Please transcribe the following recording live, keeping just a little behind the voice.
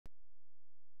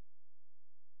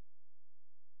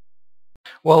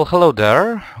Well, hello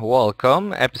there,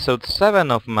 welcome, episode 7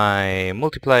 of my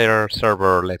multiplayer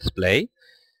server Let's Play.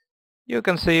 You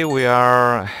can see we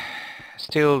are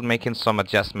still making some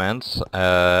adjustments.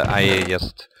 I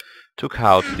just took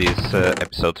out this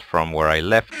episode from where I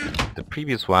left the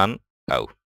previous one. Oh,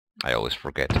 I always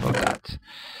forget about that.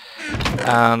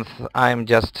 And I'm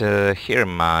just here in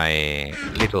my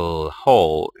little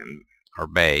hole in our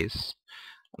base.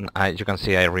 And you can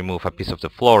see I remove a piece of the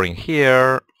flooring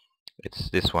here.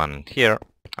 It's this one here.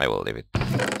 I will leave it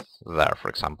there, for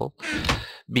example,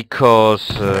 because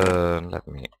let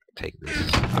me take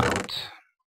this out,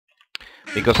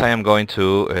 because I am going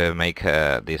to make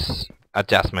this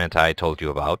adjustment I told you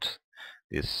about,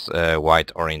 this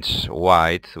white, orange,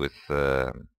 white with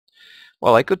well,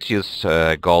 I could use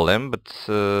golem, but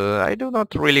I do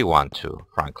not really want to,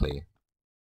 frankly.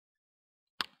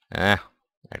 I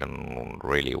don't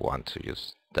really want to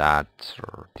use that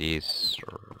or this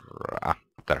or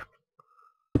there.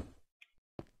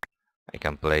 I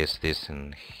can place this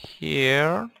in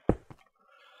here,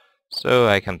 so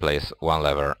I can place one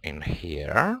lever in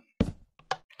here,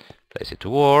 place it to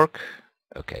work.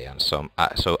 Okay, and some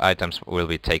so items will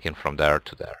be taken from there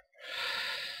to there.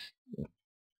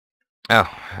 Oh,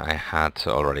 I had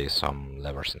already some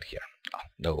levers in here.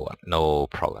 Oh, no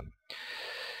problem.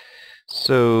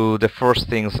 So the first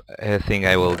thing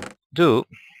I will do,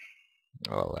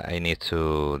 well, I need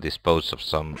to dispose of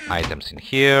some items in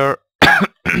here.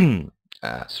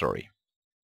 Sorry.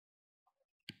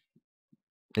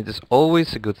 It is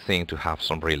always a good thing to have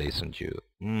some relays on you.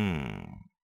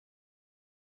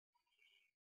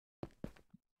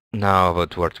 Now,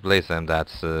 about where to place them,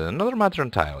 that's another matter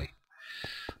entirely.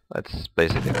 Let's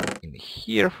place it in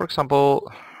here, for example,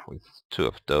 with two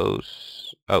of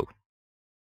those. Oh.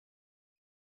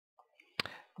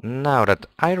 Now that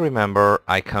I remember,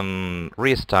 I can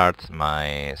restart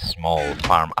my small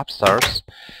farm upstairs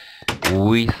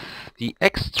with the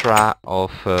extra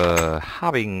of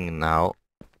having now...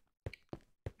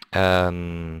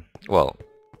 well,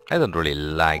 I don't really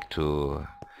like to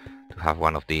have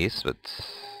one of these, but...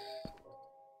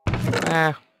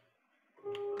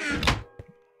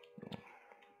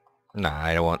 Nah,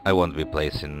 I won't be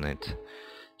placing it.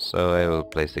 So I will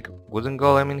place the wooden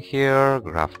golem in here,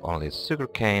 grab only sugar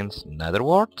canes, nether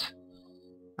wart,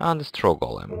 and the straw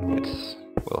golem.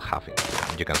 We'll have it.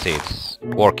 And you can see it's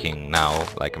working now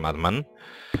like a madman.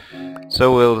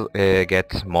 So we'll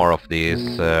get more of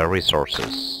these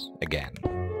resources again.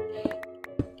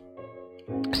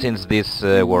 Since this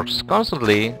works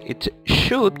constantly, it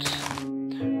should,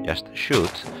 just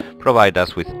should, provide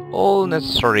us with all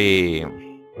necessary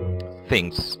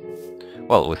things.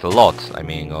 Well, with a lot, I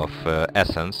mean, of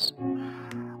essence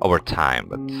over time,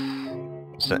 but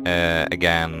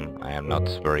again, I am not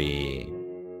very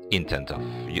intent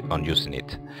on using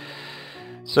it.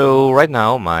 So right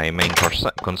now, my main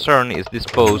concern is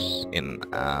dispose in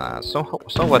a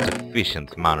somewhat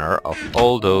efficient manner of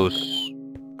all those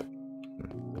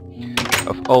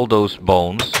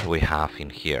bones we have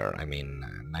in here. I mean,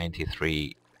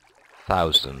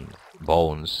 93,000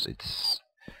 bones. It's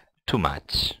too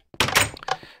much.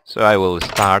 So I will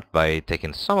start by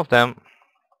taking some of them.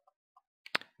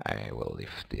 I will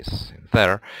leave this in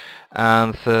there,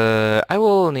 and I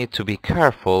will need to be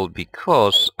careful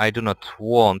because I do not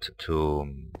want to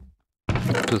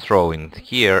throw in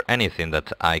here anything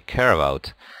that I care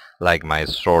about, like my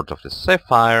Sword of the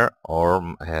Sapphire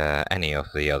or any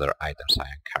of the other items I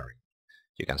am carrying.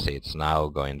 You can see it's now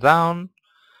going down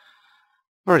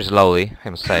very slowly, I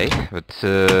must say, but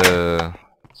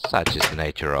such is the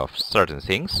nature of certain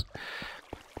things.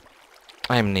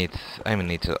 I'm in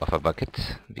need of a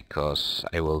bucket because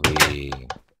I will be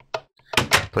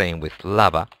playing with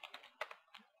lava.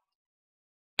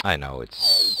 I know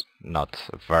it's not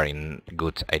a very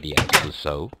good idea to do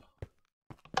so.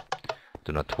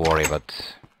 Do not worry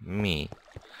about me.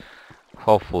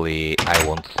 Hopefully I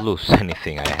won't lose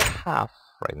anything I have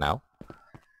right now.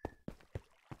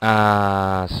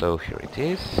 So here it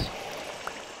is.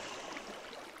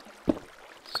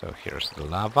 So here's the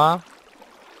lava,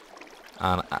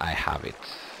 and I have it.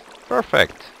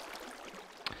 Perfect!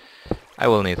 I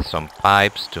will need some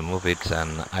pipes to move it,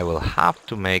 and I will have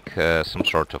to make some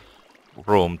sort of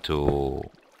room to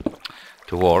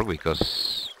work,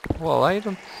 because, well, I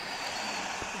don't...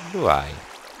 do I?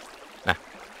 Nah.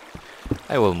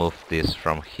 I will move this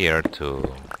from here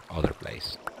to other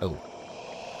place. Oh.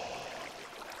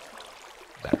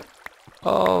 There.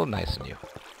 Oh, nice and new.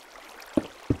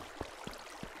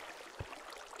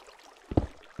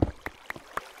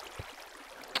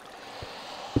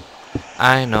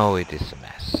 I know it is a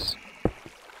mess.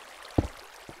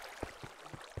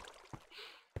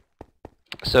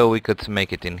 So we could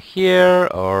make it in here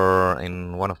or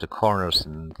in one of the corners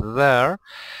in there.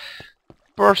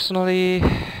 Personally,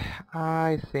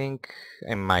 I think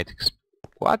I might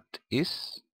what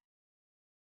is...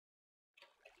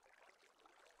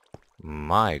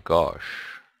 My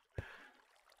gosh.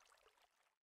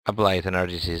 A blight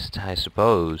energist, I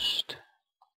suppose.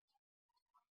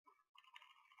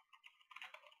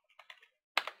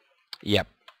 Yep.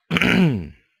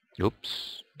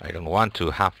 Oops. I don't want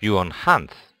to have you on hand.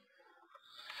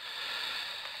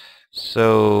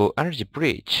 So, energy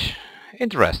breach.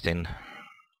 Interesting.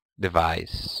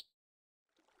 Device.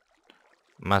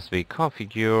 Must be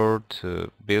configured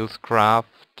to build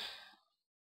craft.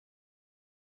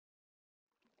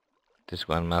 This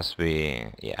one must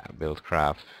be, yeah, build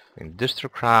craft,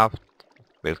 industrial craft,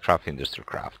 build craft, industrial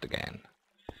craft again.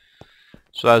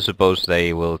 So I suppose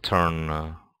they will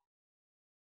turn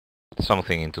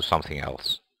something into something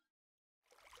else.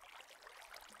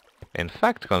 In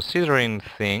fact, considering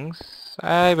things,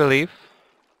 I believe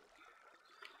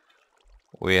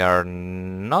we are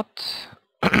not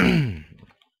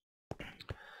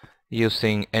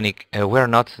using any... we're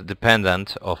not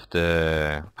dependent of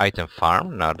the item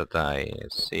farm, now that I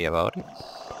see about it.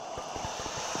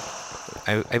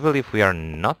 I believe we are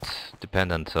not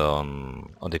dependent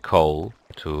on the coal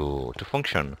to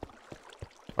function.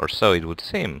 Or so it would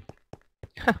seem.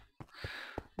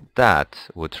 That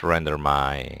would render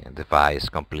my device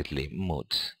completely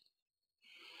moot.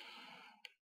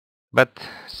 But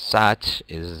such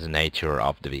is the nature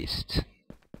of the beast.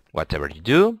 Whatever you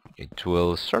do, it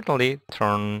will certainly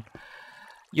turn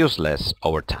useless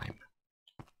over time.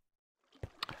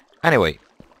 Anyway,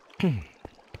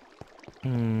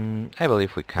 I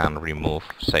believe we can remove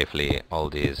safely all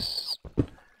these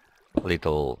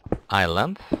little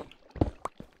islands.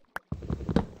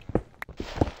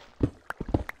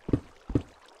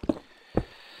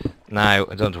 Now,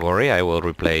 don't worry, I will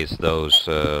replace those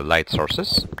light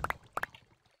sources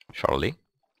shortly.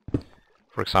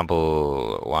 For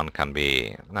example, one can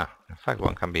be... no, in fact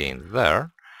one can be in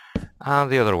there, and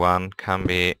the other one can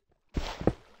be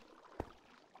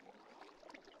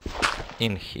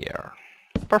in here.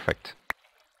 Perfect.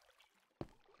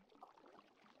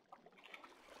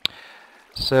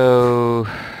 So,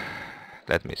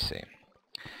 let me see.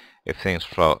 If things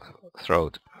fall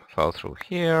through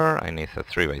here, I need a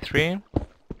 3x3.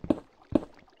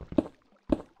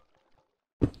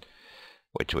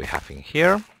 Which we have in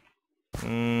here.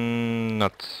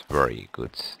 Not very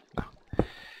good. No.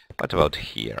 What about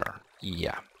here?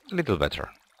 Yeah, a little better.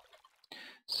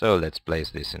 So let's place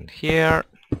this in here.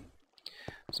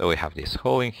 So we have this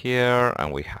hole in here,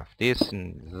 and we have this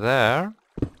in there.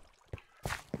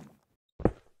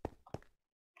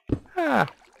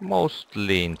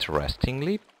 Mostly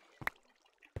interestingly.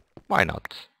 Why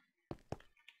not?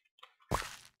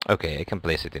 Okay, I can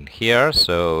place it in here,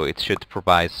 so it should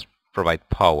provide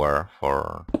power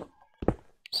for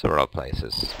several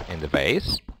places in the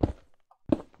base.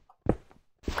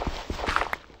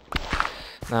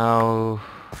 Now,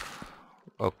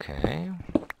 okay.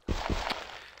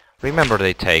 Remember,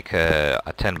 they take a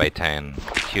 10x10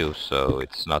 cube, so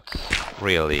it's not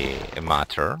really a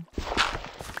matter.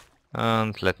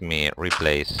 And let me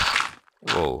replace...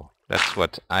 whoa, that's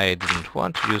what I didn't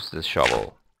want to use the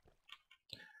shovel.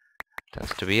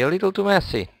 Tends to be a little too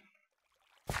messy.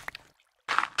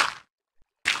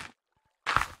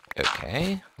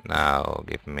 Okay, now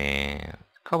give me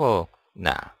cobble.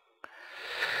 Nah.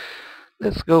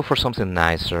 Let's go for something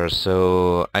nicer,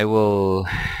 so I will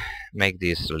make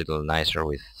this a little nicer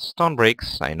with stone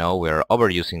bricks. I know we're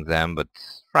overusing them, but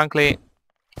frankly,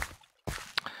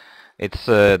 it's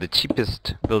the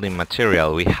cheapest building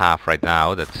material we have right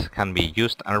now that can be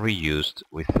used and reused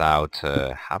without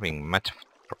having much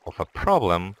of a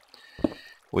problem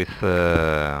with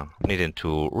needing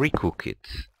to recook it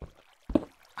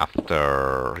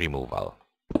after removal.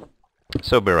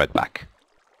 So be right back.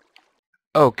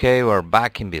 Okay, we're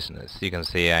back in business. You can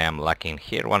see I am lacking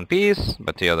here one piece,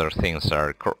 but the other things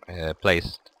are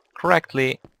placed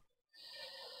correctly.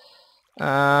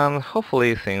 And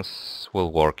hopefully things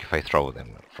will work if I throw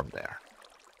them from there.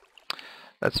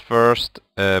 Let's first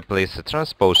place a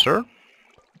transposer.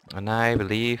 And I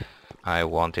believe I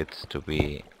want it to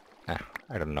be...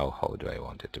 I don't know how do I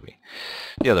want it to be.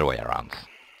 The other way around.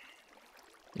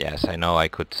 Yes, I know I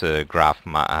could grab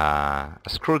a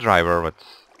screwdriver, but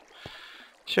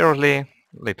surely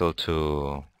little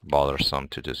too bothersome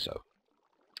to do so.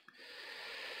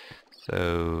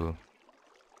 So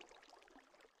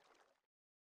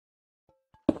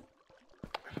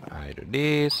if I do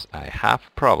this, I have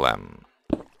a problem.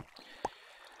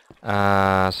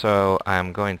 So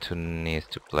I'm going to need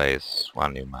to place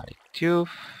one pneumatic tube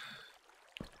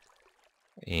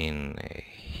in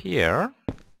here,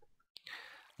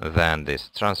 then this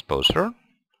transposer,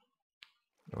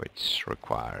 which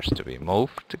requires to be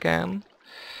moved again.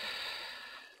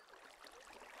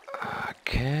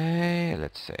 Okay,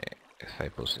 let's see if I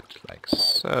put it like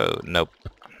so. Nope,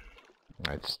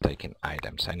 it's taking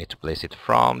items. I need to place it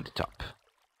from the top.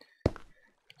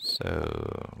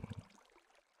 So,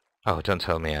 oh, don't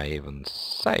tell me I even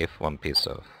save one piece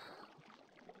of...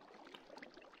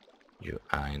 You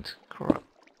ain't corrupt.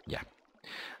 Yeah,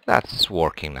 that's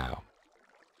working now.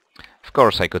 Of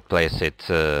course, I could place it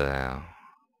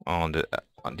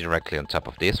directly on top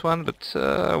of this one, but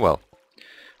well,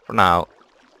 for now.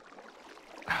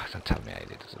 Don't tell me I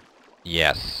did it.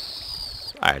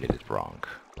 Yes, I did it wrong.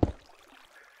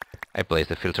 I placed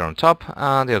the filter on top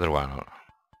and the other one on.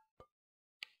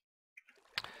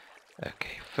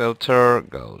 Okay, filter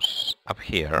goes up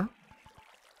here.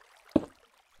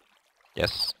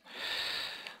 Yes.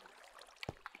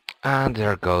 And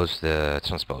there goes the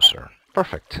transposer.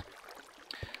 Perfect.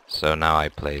 So now I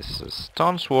place a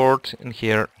stone sword in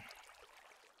here.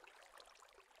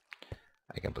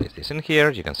 I can place this in here.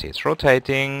 You can see it's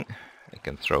rotating. I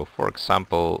can throw, for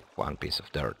example, one piece of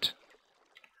dirt.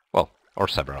 Well, or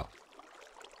several.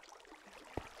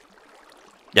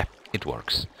 Yeah, it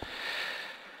works.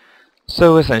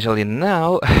 So essentially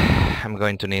now I'm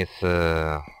going to need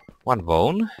one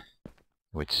bone,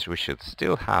 which we should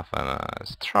still have an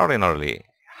extraordinarily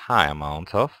high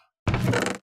amount of.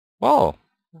 Well,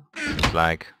 it's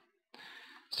like,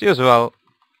 as usual,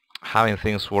 having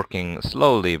things working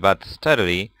slowly but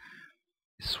steadily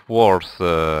is worth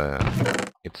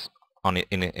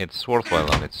it's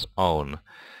worthwhile on its own.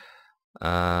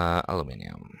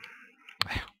 Aluminium.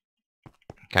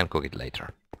 Can cook it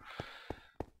later.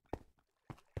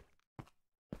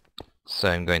 So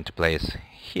I'm going to place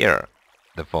here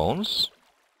the bones.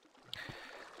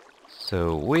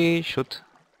 So we should...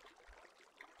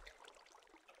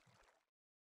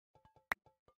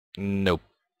 Nope.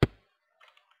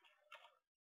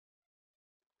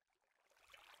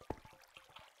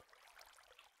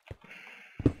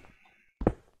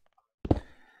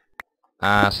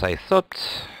 As I thought,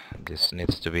 this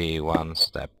needs to be one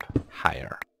step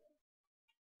higher.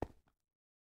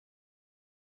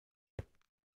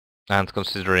 And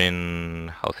considering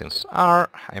how things are,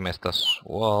 I must as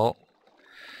well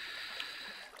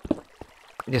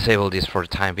disable this for the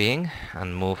time being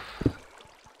and move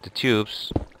the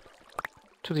tubes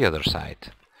to the other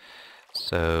side.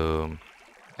 So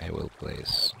I will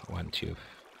place one tube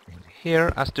in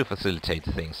here as to facilitate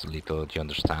things a little, do you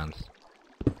understand?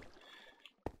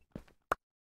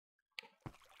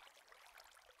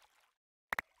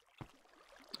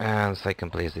 And so I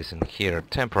can place this in here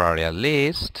temporarily at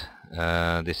least.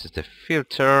 This is the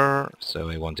filter, so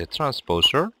I want a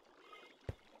transposer.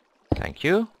 Thank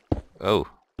you. Oh,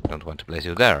 don't want to place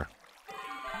you there.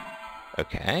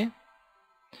 Okay.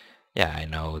 Yeah, I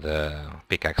know the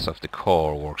pickaxe of the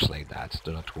core works like that,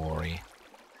 do not worry.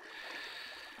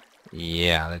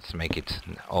 Yeah, let's make it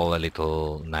all a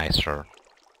little nicer.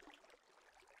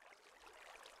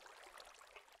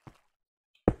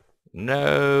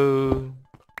 No.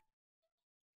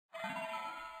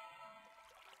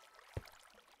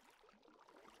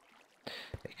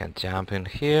 I can jump in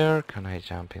here. Can I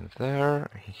jump in there?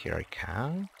 Here I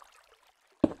can.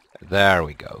 There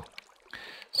we go.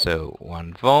 So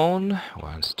one bone,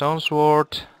 one stone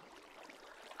sword.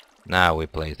 Now we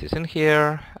place this in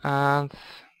here and...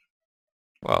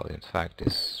 well, in fact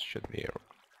this should be...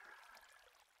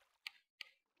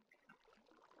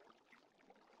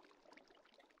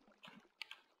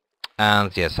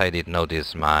 And yes, I did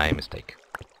notice my mistake.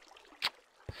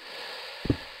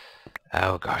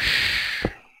 Oh gosh.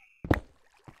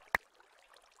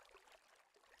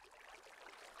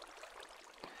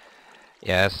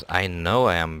 Yes, I know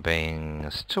I am being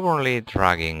stubbornly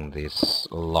dragging this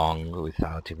along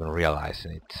without even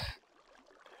realizing it.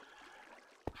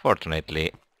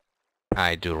 Fortunately,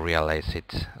 I do realize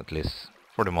it, at least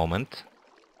for the moment.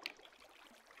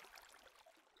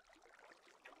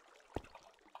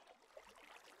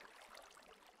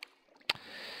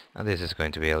 And this is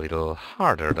going to be a little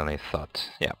harder than I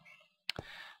thought, yeah.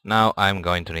 Now I'm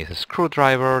going to need a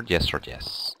screwdriver, yes or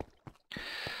yes.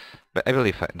 But I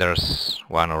believe there's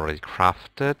one already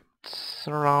crafted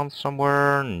around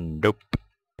somewhere. Nope.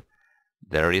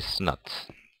 There is not.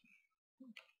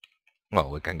 Well,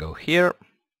 we can go here.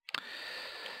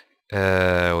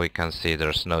 We can see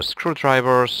there's no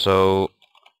screwdriver, so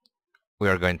we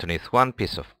are going to need one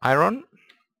piece of iron.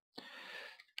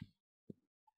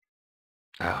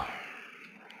 Oh.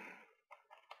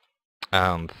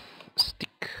 And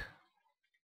stick.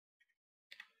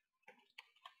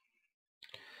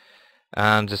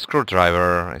 And the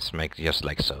screwdriver is made just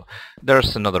like so.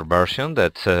 There's another version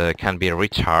that can be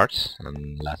recharged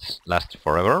and last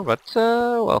forever, but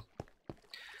well,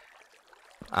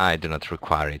 I do not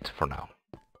require it for now.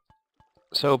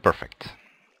 So perfect.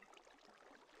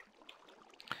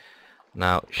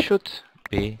 Now should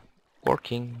be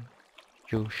working.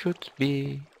 You should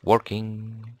be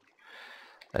working.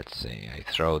 Let's see, I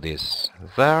throw this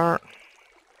there.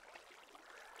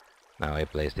 Now I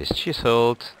place this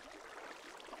chiseled.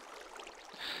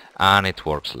 And it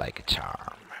works like a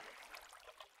charm.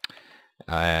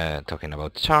 Talking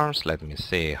about charms, let me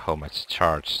see how much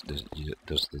charge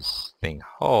does this thing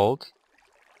hold.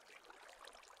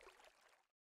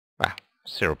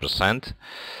 0%.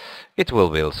 It will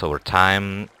build over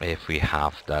time if we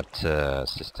have that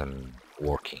system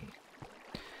working.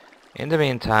 In the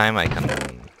meantime, I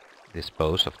can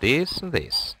dispose of this and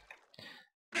this.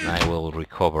 And I will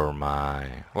recover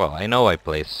my... Well, I know I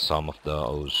placed some of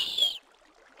those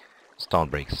stone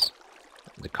bricks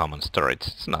in the common storage.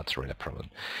 It's not really a problem.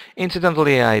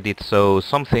 Incidentally, I did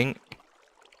something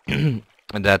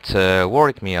that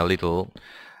worried me a little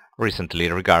recently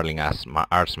regarding Ars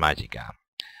Magica.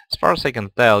 As far as I can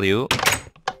tell you,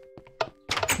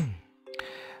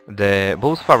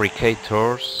 both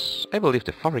fabricators, I believe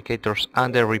the fabricators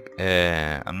and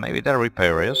and maybe the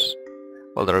repairers,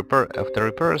 well, the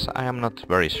repairers I am not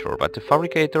very sure, but the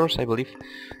fabricators, I believe,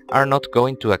 are not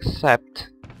going to accept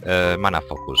mana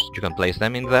focus. You can place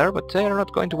them in there, but they are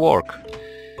not going to work.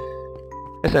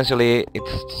 Essentially,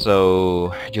 it's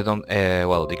so you don't,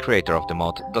 well, the creator of the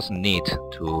mod doesn't need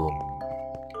to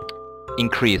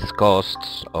increase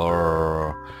costs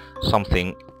or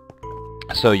something,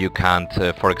 so you can't,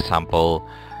 for example,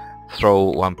 throw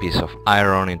one piece of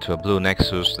iron into a blue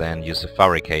nexus, then use a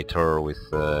fabricator with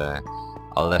a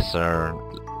lesser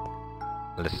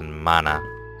mana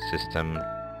system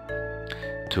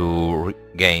to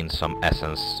gain some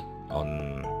essence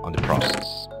on the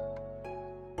process.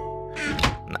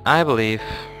 And I believe,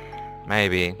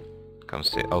 maybe,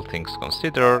 all things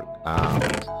considered,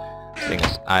 and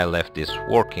since I left this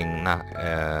working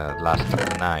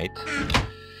last night,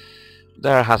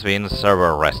 there has been a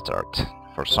server restart.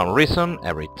 For some reason,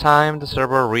 every time the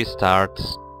server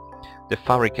restarts, the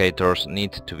fabricators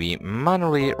need to be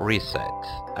manually reset.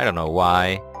 I don't know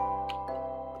why.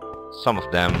 Some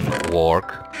of them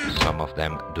work, some of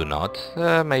them do not.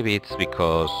 Maybe it's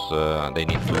because they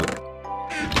need to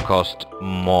cost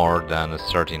more than a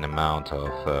certain amount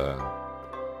of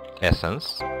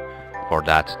essence for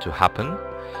that to happen.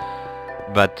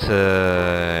 But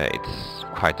it's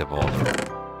quite a bother,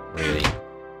 really.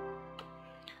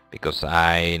 Because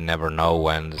I never know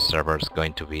when the server is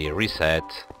going to be reset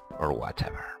or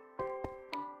whatever.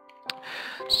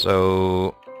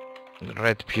 So,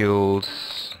 red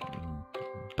fuels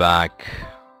back,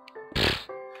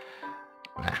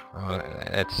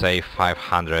 let's say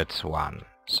 501.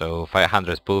 So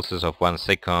 500 pulses of 1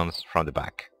 second from the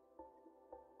back.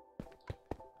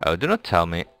 Oh, do not tell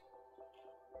me.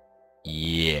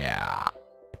 Yeah.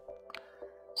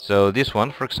 So this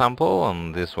one, for example,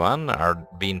 and this one are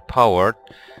being powered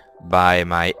by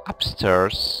my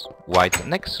upstairs white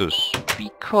nexus,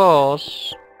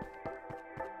 because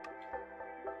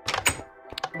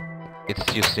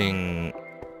it's using...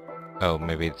 Oh,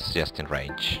 maybe it's just in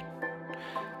range.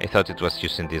 I thought it was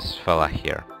using this fella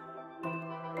here.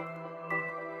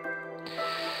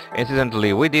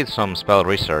 Incidentally, we did some spell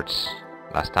research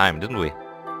last time, didn't we?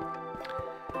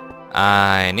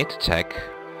 I need to check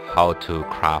how to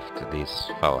craft these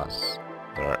fellas.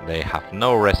 They have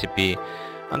no recipe,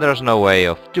 and there's no way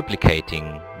of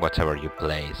duplicating whatever you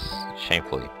place,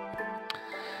 shamefully.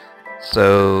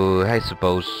 So I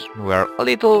suppose we are a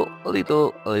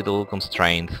little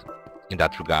constrained in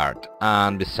that regard.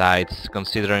 And besides,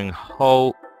 considering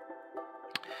how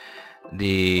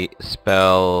the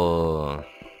spell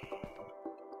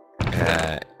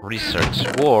research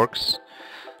works,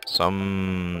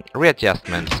 some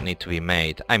readjustments need to be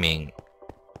made. I mean,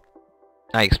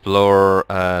 I explore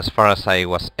as far as I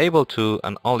was able to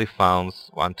and only found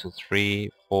 1, 2, 3,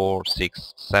 4,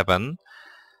 6, 7,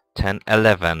 10,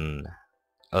 11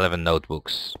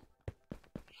 notebooks.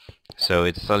 So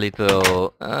it's a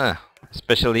little,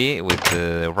 especially with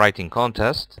the writing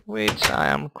contest, which I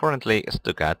am currently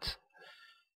stuck at.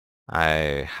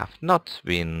 I have not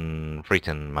been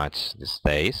written much these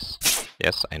days.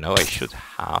 Yes, I know I should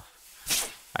have.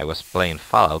 I was playing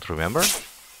Fallout, remember?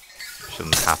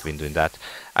 Shouldn't have been doing that.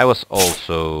 I was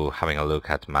also having a look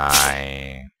at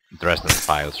my Dresden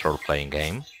Files role-playing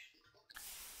game.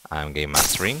 I'm game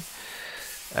mastering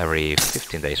every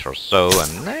 15 days or so,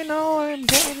 and I know I'm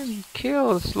getting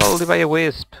killed slowly by a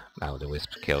wisp. Now the wisp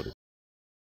killed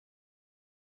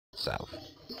itself.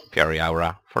 Fairy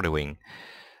Aura for the wing.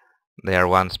 They are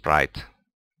one sprite,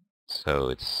 so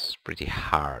it's pretty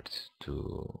hard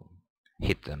to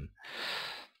hit them.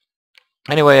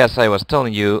 Anyway, as I was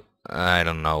telling you, I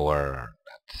don't know where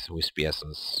that wispy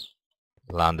essence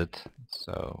landed,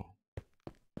 so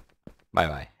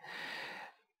bye-bye.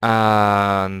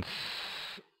 And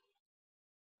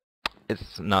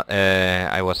it's not.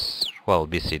 I was well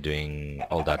busy doing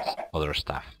all that other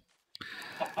stuff.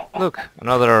 Look,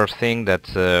 another thing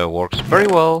that works very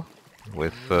well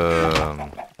with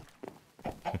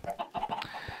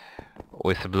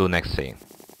with Blue Nexi,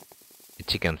 a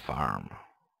chicken farm.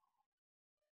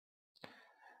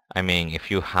 I mean, if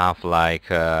you have like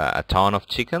a ton of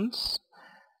chickens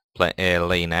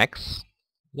laying eggs,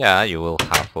 yeah, you will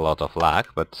have a lot of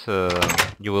luck, but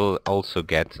you will also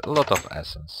get a lot of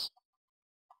essence.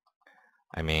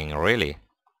 I mean, really,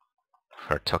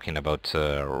 we're talking about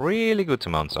really good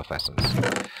amounts of essence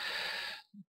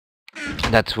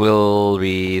that will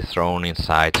be thrown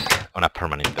inside on a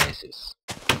permanent basis.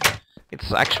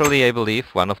 It's actually, I believe,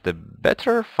 one of the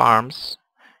better farms,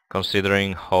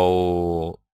 considering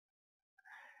how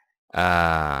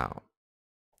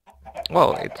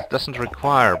well, it doesn't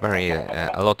require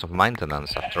a lot of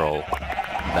maintenance after all.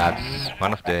 That's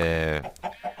one of the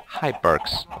high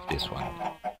perks of this one.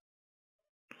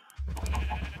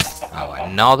 Oh,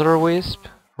 another wisp?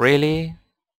 Really?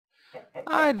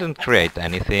 I didn't create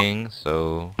anything,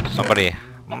 so somebody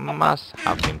must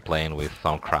have been playing with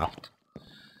Thaumcraft.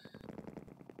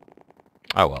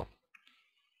 Oh well.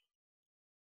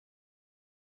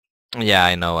 Yeah,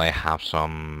 I know I have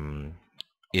some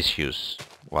issues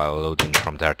while loading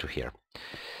from there to here.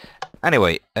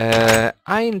 Anyway,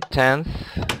 I intend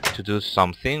to do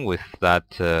something with that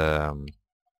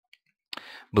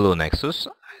blue nexus.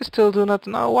 I still do not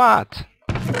know what.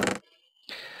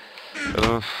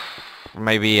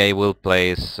 Maybe I will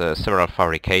place several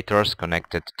fabricators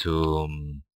connected to...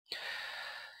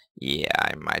 yeah,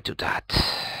 I might do that.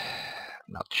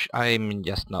 I'm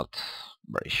just not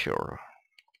very sure.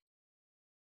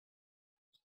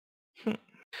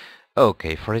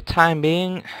 Okay, for the time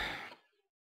being,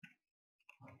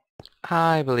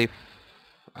 I believe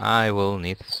I will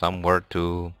need somewhere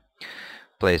to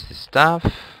place this stuff,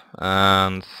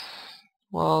 and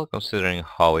well, considering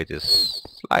how it is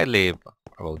slightly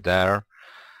about there,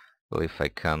 well, if I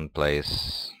can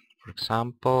place, for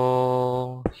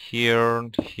example, here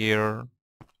and here,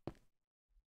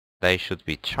 they should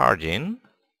be charging.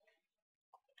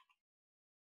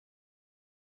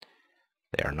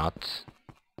 They are not.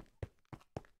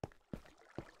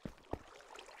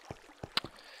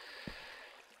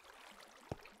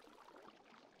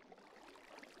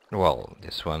 Well,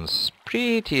 this one's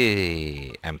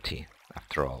pretty empty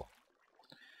after all.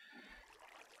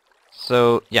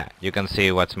 So yeah, you can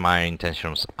see what my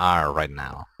intentions are right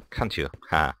now, can't you?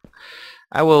 Ha!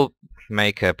 I will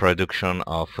make a production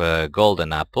of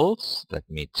golden apples. Let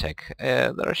me check.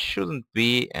 There shouldn't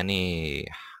be any...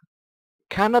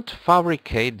 Cannot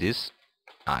fabricate this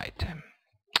item.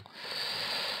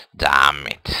 Damn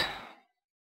it.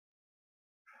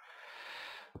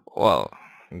 Well,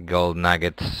 gold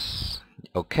nuggets,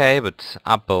 okay, but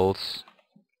apples...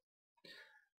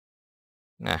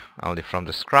 yeah, only from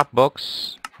the scrap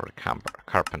box for the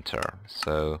carpenter.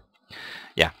 So,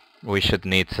 yeah, we should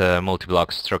need a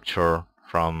multi-block structure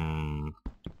from...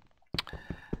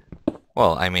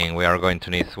 well, I mean, we are going to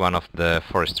need one of the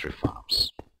forestry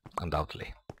farms,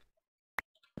 undoubtedly.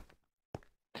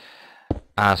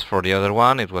 As for the other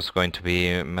one, it was going to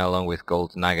be melon with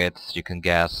gold nuggets. You can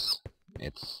guess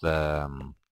it's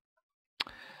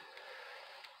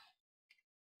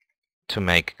to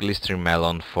make glistering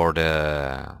melon for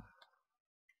the...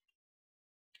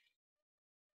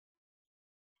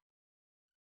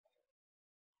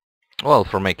 well,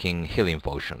 for making healing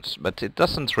potions, but it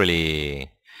isn't really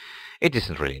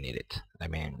needed. I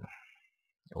mean,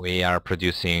 we are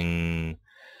producing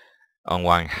on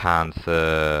one hand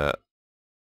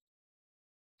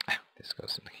this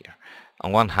goes in here.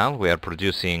 On one hand we are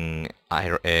producing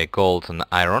gold and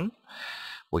iron.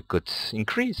 We could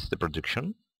increase the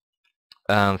production,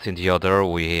 and in the other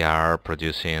we are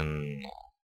producing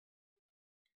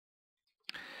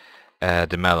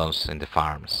the melons in the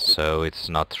farms, so it's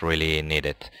not really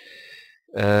needed.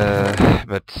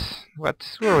 But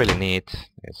what we really need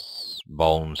is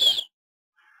bones.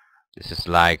 This is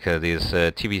like this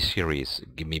TV series,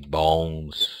 give me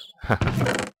bones.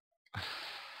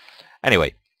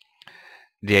 Anyway,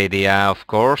 The idea, of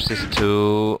course, is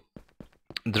to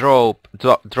drop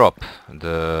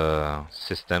the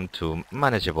system to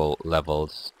manageable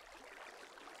levels.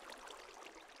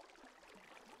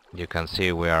 You can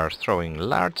see we are throwing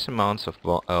large amounts of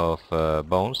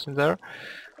bones in there.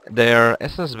 Their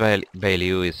essence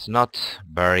value is not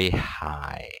very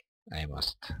high, I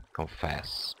must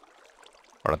confess.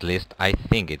 Or at least I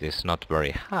think it is not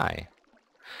very high.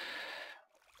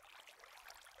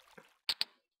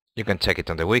 You can check it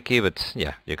on the wiki, but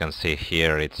yeah, you can see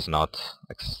here it's not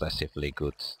excessively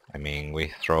good. I mean,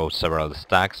 we throw several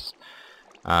stacks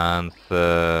and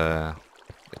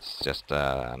it's just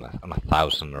on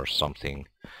 1,000 or something.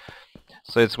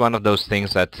 So it's one of those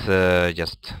things that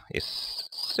just is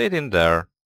sitting there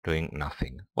doing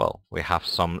nothing. Well, we have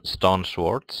some stone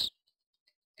swords,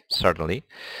 certainly.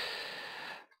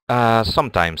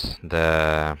 Sometimes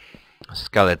the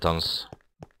skeletons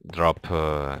drop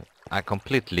a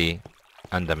completely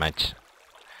undamaged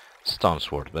stone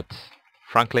sword, but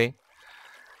frankly,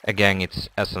 again, its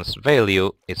essence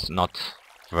value is not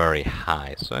very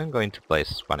high, so I'm going to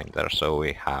place one in there so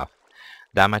we have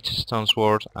damaged stone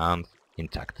sword and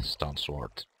intact stone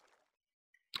sword.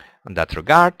 In that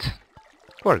regard,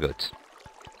 we're good.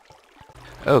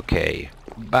 Okay,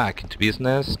 back into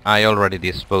business. I already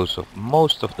disposed of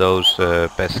most of those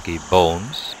pesky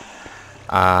bones.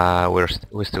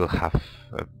 We still have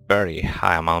a very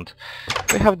high amount.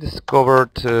 We have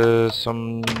discovered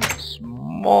some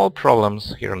small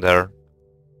problems here and there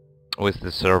with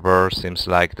the server. Seems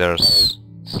like there's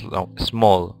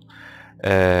small,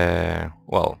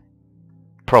 well,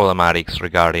 problematics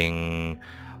regarding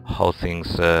how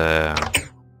things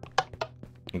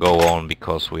go on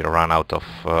because we ran out of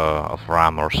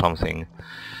RAM or something.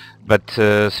 But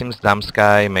seems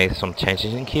Damsky made some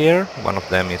changes in here. One of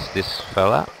them is this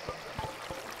fella,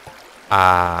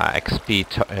 XP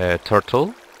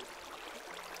turtle.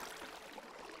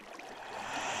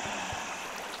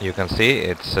 You can see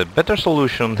it's a better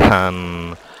solution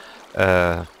than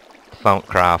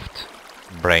Thaumcraft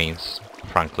brains,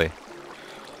 frankly.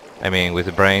 I mean, with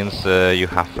the brains you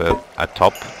have a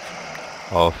top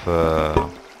of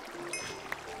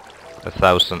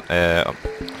 1,000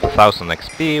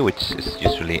 XP, which is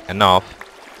usually enough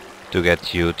to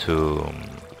get you to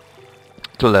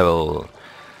level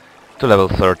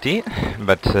 30.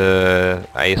 But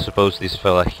I suppose this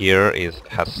fella here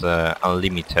has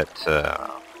unlimited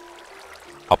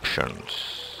options.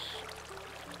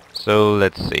 So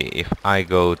let's see, if I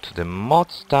go to the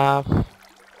mod stuff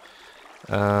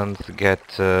and get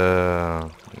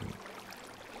to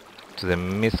the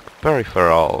MISC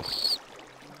peripherals.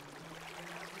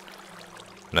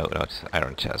 No, not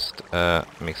iron chest.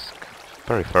 MISC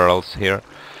peripherals here.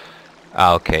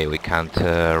 Okay, we can't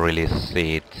really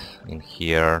see it in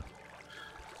here.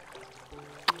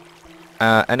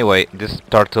 Anyway, this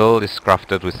turtle is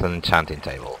crafted with an enchanting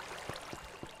table.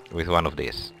 With one of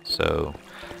these. So,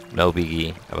 no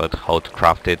biggie about how to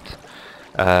craft it.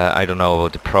 I don't know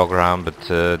about the program, but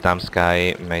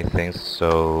Damsky made things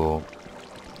so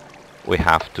we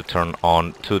have to turn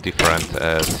on two different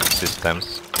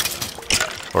systems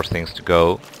for things to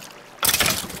go.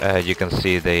 You can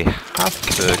see they have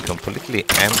completely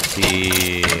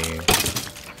empty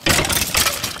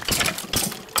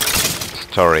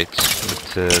storage,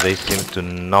 but they seem to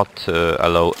not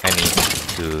allow any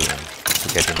to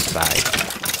get inside.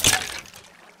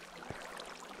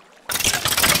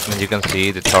 And you can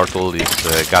see the turtle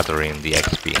is gathering the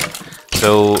XP.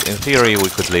 So in theory we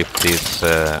could leave this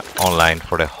online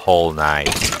for the whole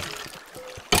night,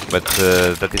 but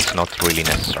that is not really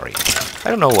necessary. I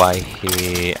don't know why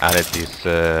he added this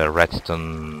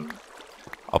redstone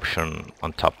option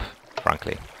on top,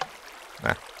 frankly.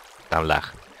 Damn lag.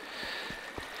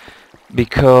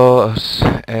 Because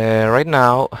right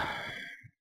now,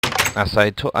 as I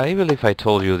believe I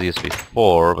told you this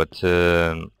before, but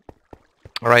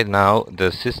right now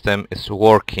the system is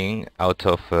working out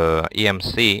of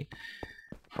EMC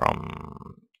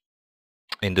from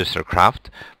Industrial Craft,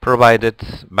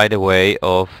 provided by the way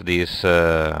of these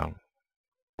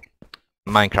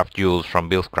Minecraft jewels from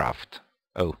Buildcraft.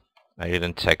 Oh, I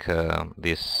didn't check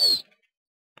this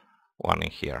one in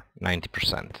here,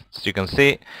 90%. As you can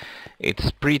see,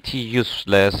 it's pretty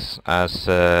useless as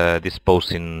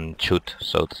disposing chute,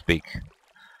 so to speak,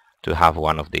 to have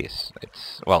one of these.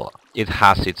 Well, it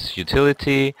has its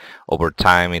utility. Over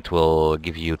time it will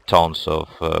give you tons of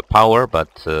power,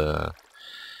 but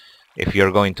if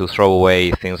you're going to throw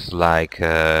away things like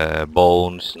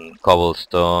bones and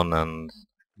cobblestone and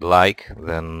the like,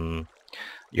 then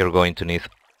you're going to need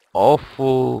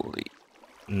awfully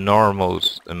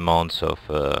enormous amounts of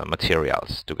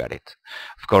materials to get it.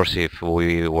 Of course, if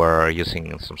we were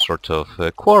using some sort of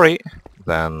quarry,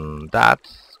 then that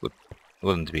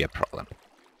wouldn't be a problem.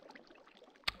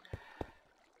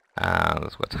 And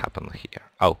that's what happened here.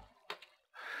 Oh,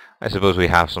 I suppose we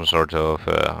have some sort of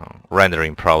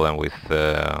rendering problem with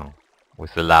the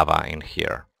lava in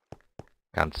here.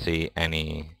 Can't see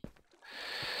anything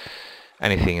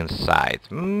inside.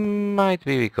 Might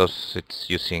be because it's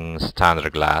using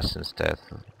standard glass instead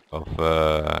of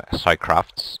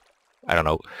Psycrafts. I don't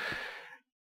know.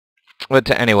 But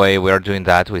anyway, we are doing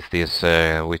that with these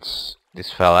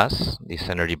fellas, these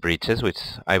energy breaches, which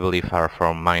I believe are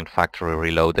from Mine Factory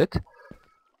Reloaded.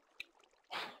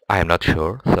 I am not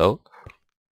sure, though.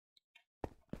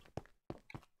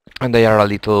 And they are a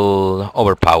little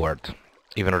overpowered,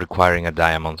 even requiring a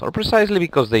diamond, or precisely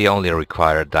because they only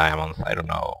require diamonds. I don't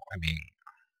know. I mean,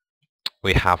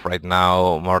 we have right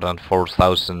now more than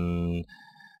 4,000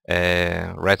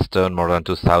 redstone, more than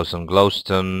 2,000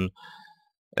 glowstone.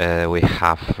 We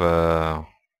have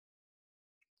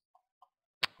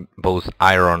both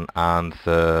iron and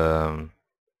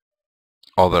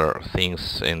other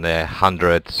things in the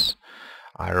hundreds: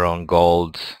 iron,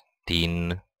 gold,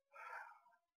 tin,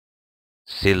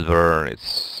 silver.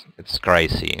 It's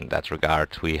crazy in that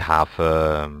regard. We have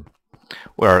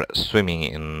we're swimming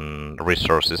in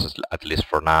resources, at least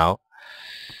for now.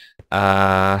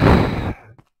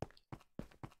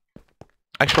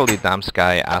 Actually,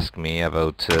 Damsky asked me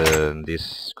about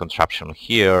this contraption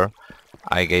here.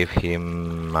 I gave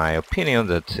him my opinion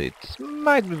that it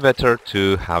might be better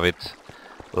to have it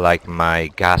like my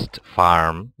ghast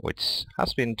farm, which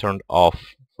has been turned off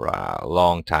for a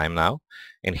long time now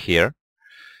in here.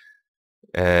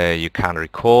 You can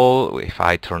recall, if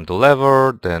I turn the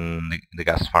lever, then the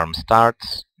ghast farm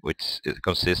starts, which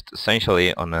consists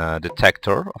essentially on a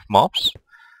detector of mobs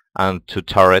and 2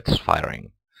 turrets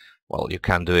firing. Well, you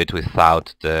can do it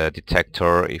without the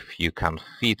detector if you can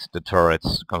feed the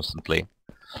turrets constantly.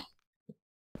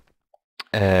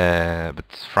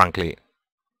 But frankly,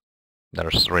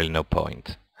 there's really no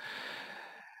point.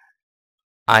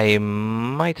 I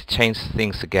might change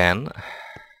things again,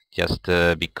 just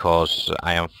because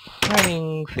I am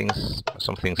finding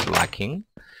some things lacking.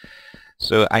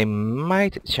 So I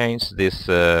might change this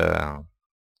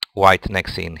white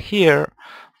nexus in here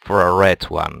for a red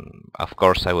one. Of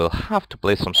course, I will have to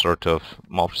place some sort of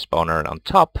mob spawner on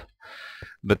top,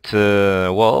 but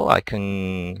well, I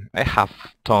have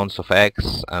tons of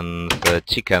eggs, and the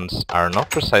chickens are not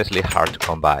precisely hard to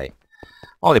come by.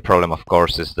 Only problem, of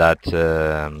course, is that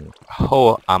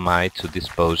how am I to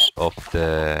dispose of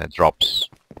the drops,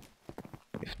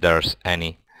 if there's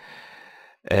any?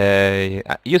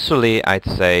 Usually I'd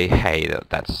say, hey,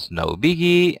 that's no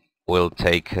biggie, we'll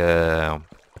take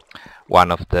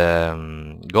one of the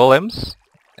golems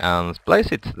and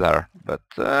place it there, but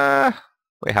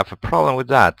we have a problem with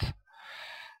that.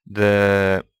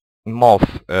 The mob,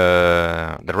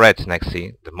 the red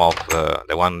nexi, the mob,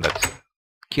 the one that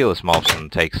kills mobs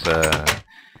and takes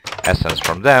essence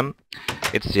from them,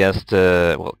 it's just,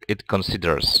 well, it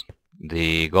considers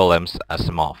the golems as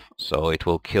a mob, so it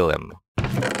will kill them.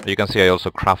 You can see I also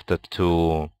crafted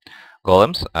 2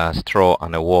 golems, a straw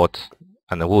and a wood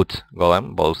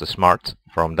golem, both smart,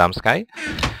 from Damsky.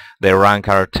 Their rank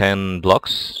are 10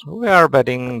 blocks. We are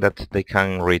betting that they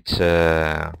can reach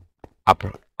up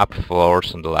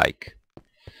floors and the like.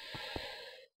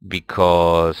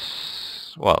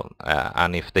 Because, well,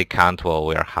 and if they can't, well,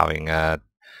 we are having a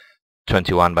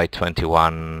 21 by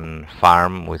 21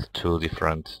 farm with 2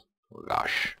 different,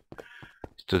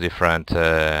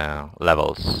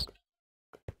 levels.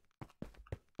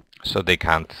 So they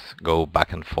can't go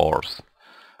back and forth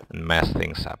and mess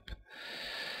things up.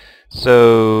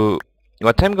 So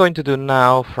what I'm going to do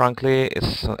now, frankly,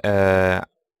 is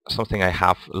something I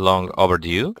have long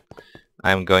overdue.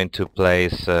 I'm going to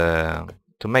place to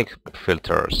make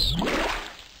filters,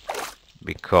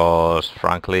 because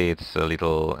frankly it's a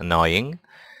little annoying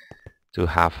to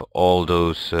have all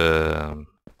those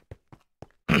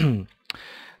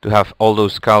to have all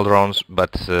those cauldrons,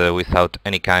 but without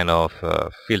any kind of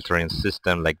filtering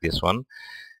system like this one.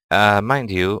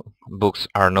 Mind you, books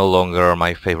are no longer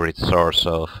my favorite source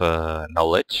of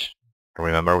knowledge.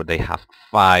 Remember, they have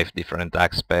 5 different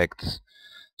aspects,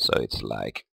 so it's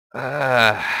like,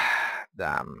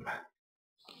 damn.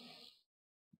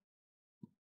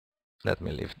 Let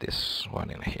me leave this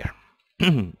one in here.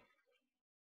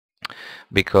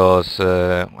 Because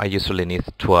I usually need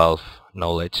 12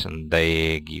 knowledge and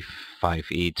they give 5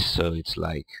 each, so it's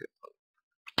like,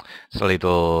 it's a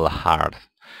little hard.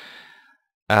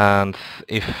 and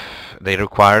if they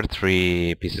require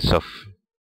 3 pieces of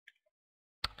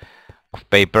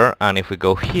paper, and if we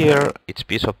go here, each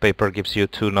piece of paper gives you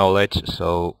 2 knowledge,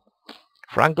 so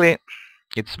frankly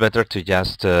it's better to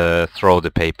just throw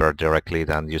the paper directly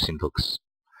than using books.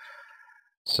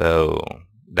 So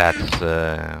that's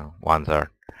 1/3.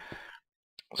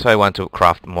 So I want to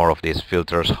craft more of these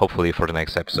filters. Hopefully for the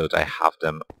next episode I have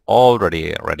them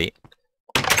already ready.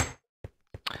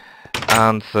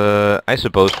 And I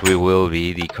suppose we will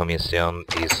be decommission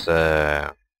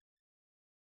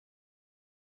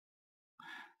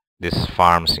these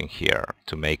farms in here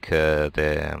to make the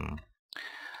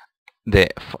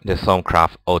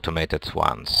Thaumcraft automated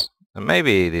ones. And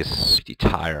maybe this is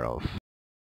tired of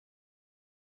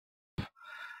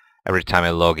every time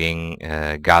I log in,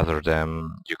 gather them.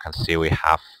 You can see we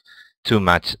have too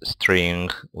much string.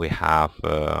 We have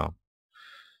a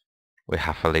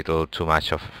little too much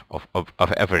of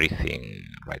everything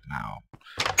right now.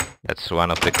 That's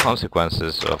one of the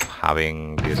consequences of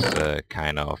having this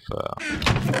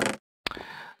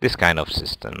kind of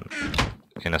system.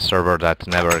 In a server that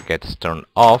never gets turned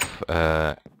off,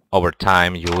 over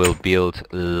time you will build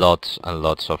lots and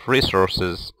lots of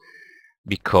resources,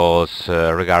 because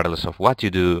regardless of what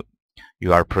you do,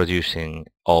 you are producing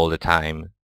all the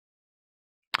time.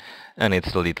 And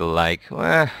it's a little like,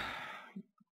 the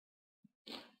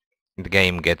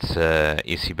game gets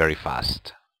easy very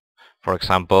fast. For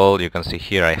example, you can see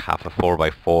here I have a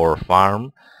 4x4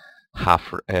 farm,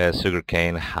 half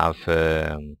sugarcane, half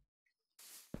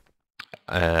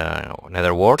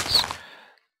nether warts,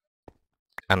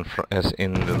 and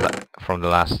from the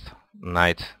last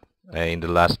night, in the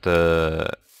last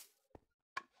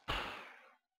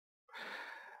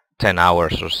 10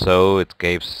 hours or so, it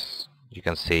gives, you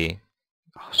can see,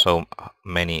 so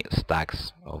many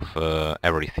stacks of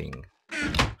everything.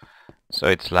 So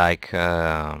it's like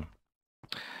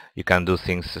you can do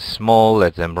things small,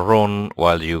 let them run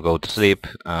while you go to sleep,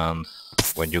 and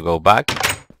when you go back,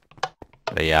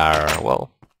 they are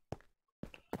well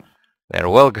they are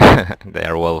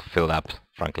well filled up,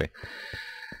 frankly.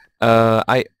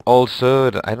 I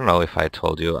don't know if I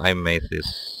told you, I made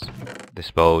this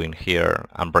bow in here,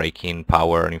 Unbreaking,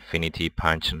 Power, Infinity,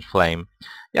 Punch and Flame,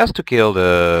 just to kill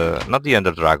not the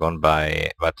Ender Dragon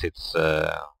but its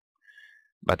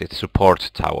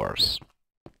support towers.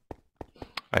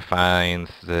 I find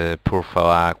the poor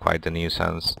fella quite a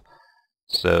nuisance,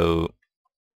 so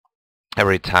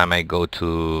every time I go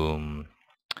to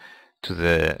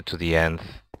the end,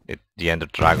 the Ender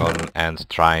Dragon ends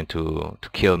trying to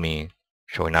kill me,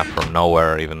 showing up from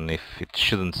nowhere even if it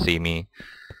shouldn't see me,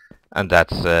 and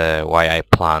that's why I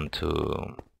plan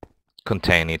to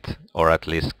contain it, or at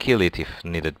least kill it if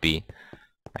needed be.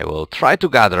 I will try to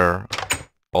gather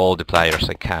all the players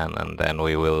I can, and then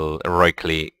we will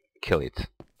heroically kill it.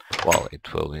 Well,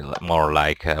 it will be more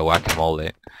like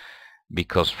whack-a-mole,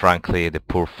 because frankly the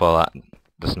poor fella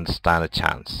doesn't stand a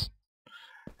chance.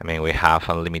 I mean, we have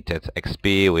unlimited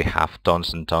XP, we have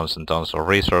tons and tons and tons of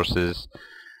resources.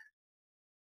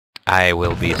 I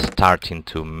will be starting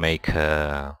to make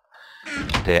the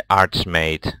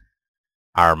Archmage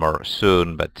armor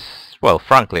soon, but, well,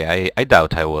 frankly, I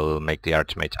doubt I will make the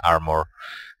Archmage armor,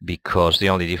 because the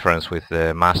only difference with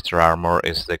the Master armor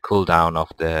is the cooldown on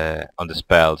the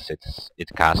spells it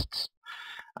casts,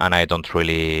 and I don't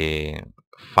really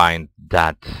find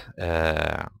that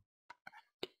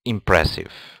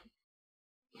impressive.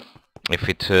 If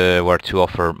it were to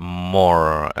offer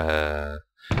more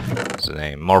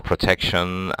more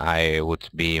protection, I would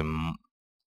be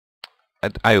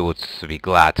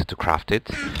glad to craft it,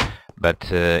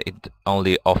 but it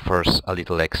only offers a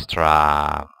little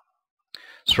extra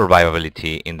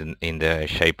survivability in the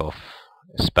shape of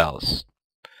spells.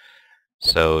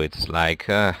 So it's like,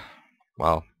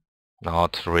 well,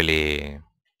 not really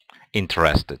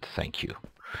interested, thank you.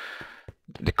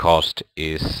 The cost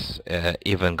is,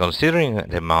 even considering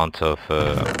the amount of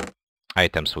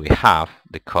items we have,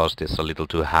 the cost is a little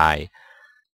too high.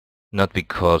 Not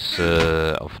because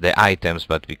of the items,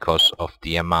 but because of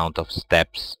the amount of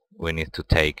steps we need to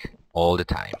take all the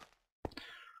time.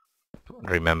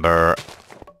 Remember,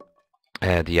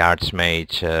 the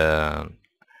Archmage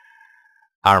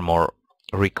armor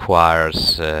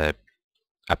requires a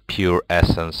pure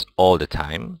essence all the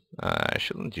time.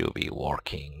 Shouldn't you be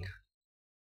working?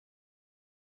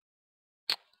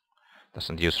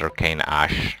 Doesn't use arcane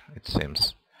ash, it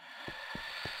seems.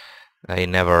 I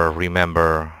never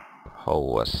remember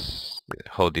how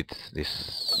did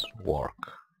this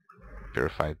work.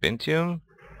 Purified Pentium?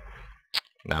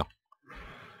 No.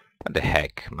 What the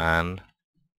heck, man?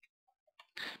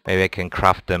 Maybe I can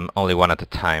craft them only one at a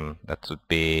time. That would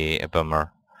be a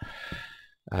bummer.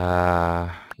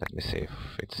 Let me see if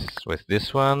it's with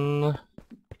this one.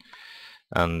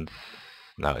 And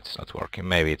no, it's not working.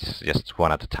 Maybe it's just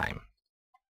one at a time.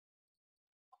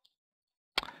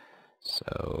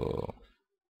 So,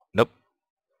 nope.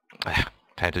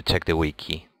 Trying to check the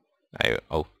wiki.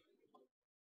 Oh.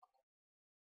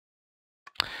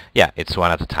 Yeah, it's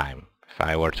one at a time. If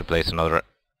I were to place another...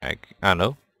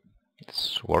 no.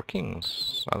 It's working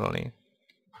suddenly.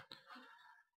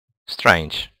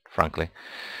 Strange, frankly.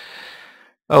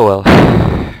 Oh well.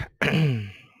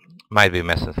 Might be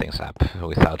messing things up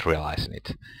without realizing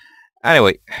it.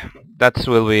 Anyway, that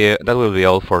will be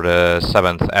all for the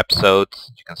 7th episode.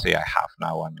 You can see I have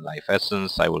now one life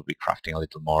essence. I will be crafting a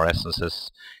little more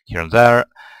essences here and there,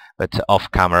 but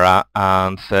off camera,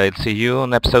 and I'll see you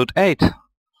on episode 8.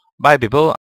 Bye people!